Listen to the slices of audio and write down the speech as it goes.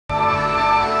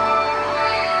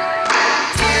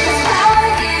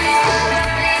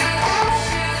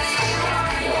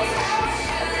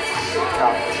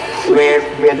where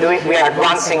we are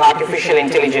advancing artificial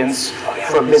intelligence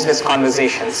for business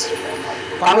conversations.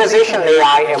 Conversational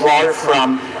AI evolved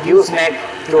from Usenet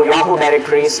through Yahoo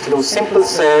directories, through simple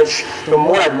search, through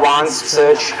more advanced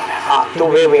search, to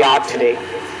where we are today.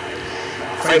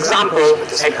 For example,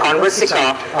 at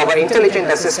Conversica, our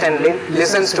intelligent assistant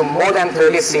listens to more than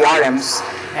 30 CRMs.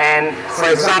 And for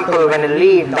example, when a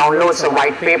lead downloads a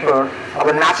white paper,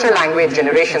 our natural language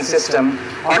generation system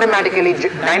automatically,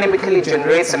 dynamically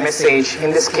generates a message, in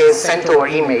this case, sent over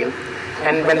email.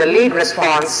 And when the lead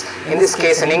responds, in this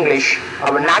case in English,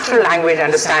 our natural language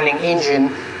understanding engine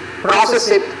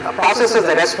processes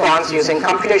the response using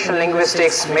computational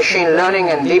linguistics, machine learning,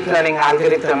 and deep learning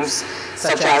algorithms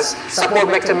such as support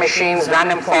vector machines,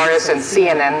 random forests, and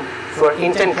CNN for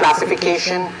intent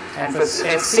classification, and for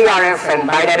CRF and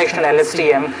bidirectional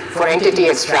LSTM for entity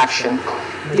extraction.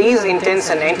 These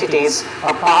intents and entities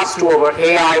are passed to our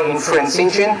AI inference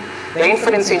engine. The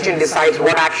inference engine decides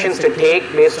what actions to take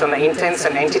based on the intents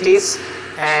and entities,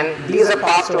 and these are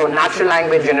passed to our natural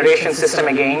language generation system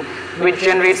again, which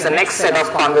generates the next set of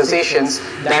conversations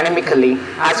dynamically.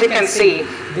 As you can see,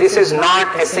 this is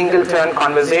not a single turn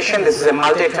conversation, this is a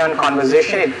multi-turn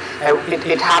conversation.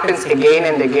 It happens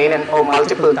again and again and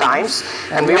multiple times.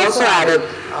 And we also added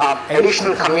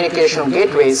additional communication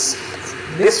gateways.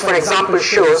 This, for example,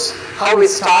 shows how we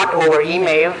start over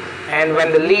email, and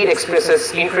when the lead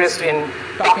expresses interest in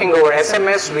talking over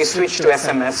SMS, we switch to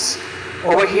SMS.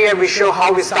 Over here, we show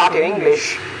how we start in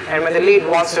English, and when the lead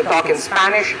wants to talk in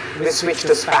Spanish, we switch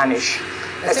to Spanish.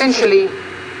 Essentially,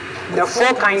 there are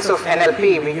 4 kinds of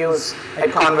NLP we use at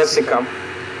Conversica.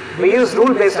 We use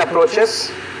rule-based approaches,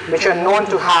 which are known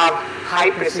to have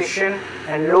high precision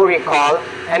and low recall,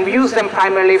 and we use them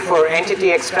primarily for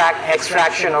entity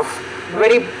extraction of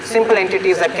very simple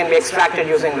entities that can be extracted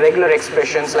using regular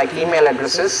expressions like email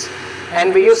addresses.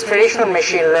 And we use traditional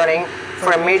machine learning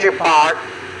for a major part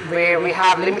where we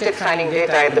have limited training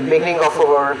data at the beginning of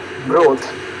our growth.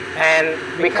 And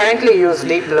we currently use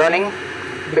deep learning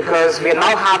because we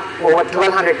now have over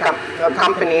 1,200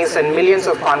 companies and millions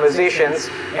of conversations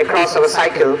across our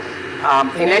cycle.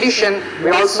 In addition,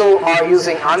 we also are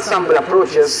using ensemble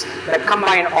approaches that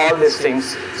combine all these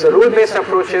things. So rule-based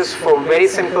approaches for very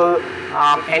simple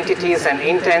entities and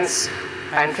intents,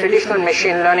 and traditional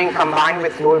machine learning combined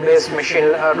with rule-based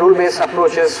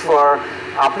approaches for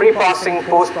pre-processing,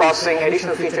 post-processing,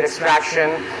 additional feature extraction,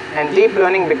 and deep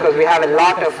learning because we have a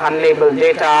lot of unlabeled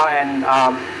data and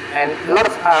a lot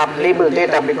of labeled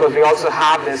data because we also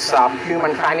have this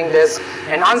human training disk,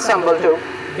 and ensemble to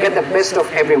get the best of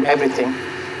everything.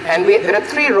 And there are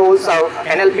 3 roles our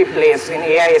NLP plays in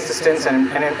AI assistance and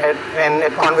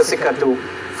at Conversica too.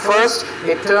 First,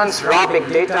 it turns raw big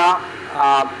data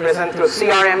present through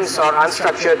CRMs or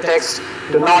unstructured text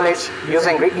to knowledge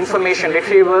using information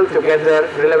retrieval to get the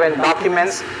relevant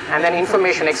documents, and then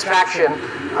information extraction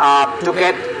to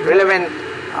get relevant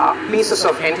pieces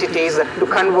of entities to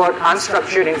convert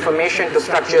unstructured information to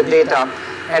structured data.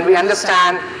 And we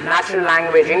understand natural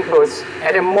language inputs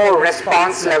at a more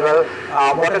response level,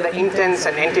 what are the intents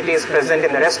and entities present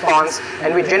in the response,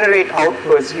 and we generate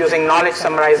outputs using knowledge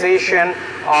summarization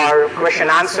or question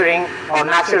answering or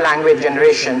natural language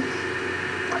generation.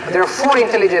 There are 4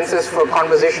 intelligences for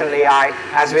conversational AI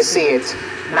as we see it.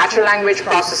 Natural language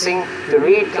processing to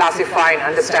read, classify, and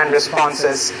understand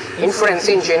responses. Inference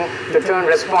engine to turn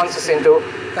responses into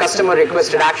customer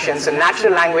requested actions, and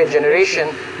natural language generation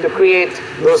to create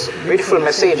those beautiful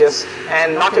messages,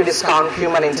 and not to discount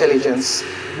human intelligence.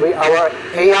 Our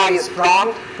AI is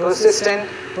prompt, persistent,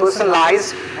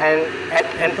 personalized, and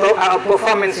our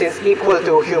performance is equal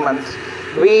to humans.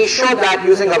 We showed that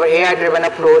using our AI-driven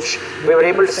approach, we were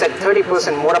able to set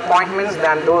 30% more appointments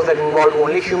than those that involve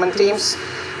only human teams.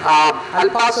 I'll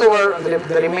pass over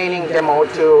the remaining demo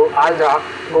to Alda,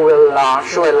 who will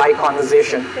show a live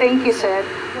conversation. Thank you, Sid.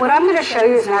 What I'm going to show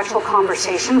you is an actual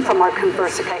conversation from our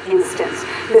Conversica instance.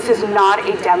 This is not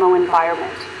a demo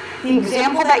environment. The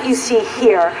example that you see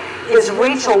here is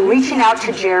Rachel reaching out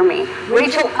to Jeremy.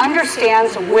 Rachel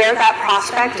understands where that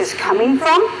prospect is coming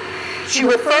from. She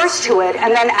refers to it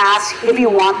and then asks if you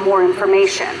want more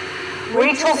information.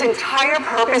 Rachel's entire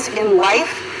purpose in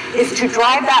life is to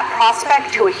drive that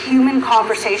prospect to a human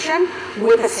conversation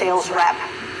with a sales rep.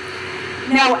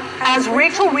 Now, as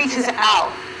Rachel reaches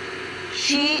out,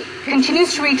 she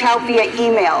continues to reach out via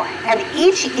email, and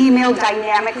each email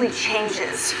dynamically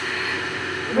changes.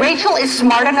 Rachel is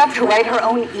smart enough to write her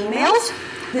own emails.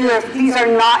 These are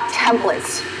not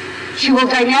templates. She will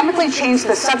dynamically change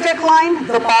the subject line,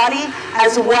 the body,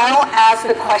 as well as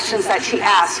the questions that she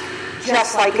asks,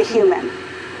 just like a human.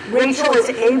 Rachel is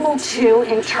able to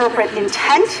interpret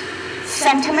intent,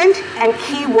 sentiment, and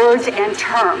keywords and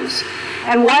terms.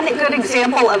 And one good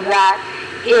example of that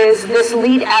is this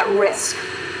lead at risk.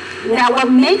 Now, what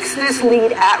makes this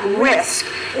lead at risk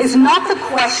is not the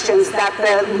questions that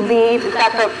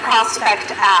the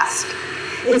prospect asked.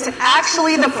 It's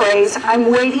actually the phrase,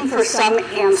 "I'm waiting for some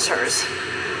answers."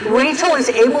 Rachel is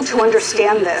able to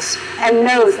understand this and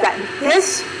knows that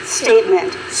this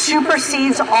statement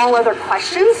supersedes all other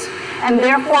questions and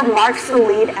therefore marks the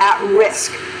lead at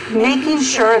risk, making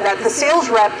sure that the sales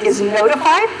rep is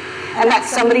notified and that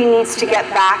somebody needs to get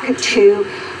back to,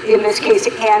 in this case,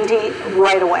 Andy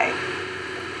right away.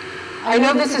 I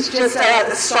know this is just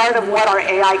the start of what our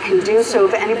AI can do, so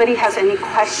if anybody has any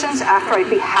questions after, I'd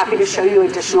be happy to show you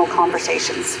additional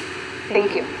conversations.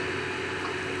 Thank you.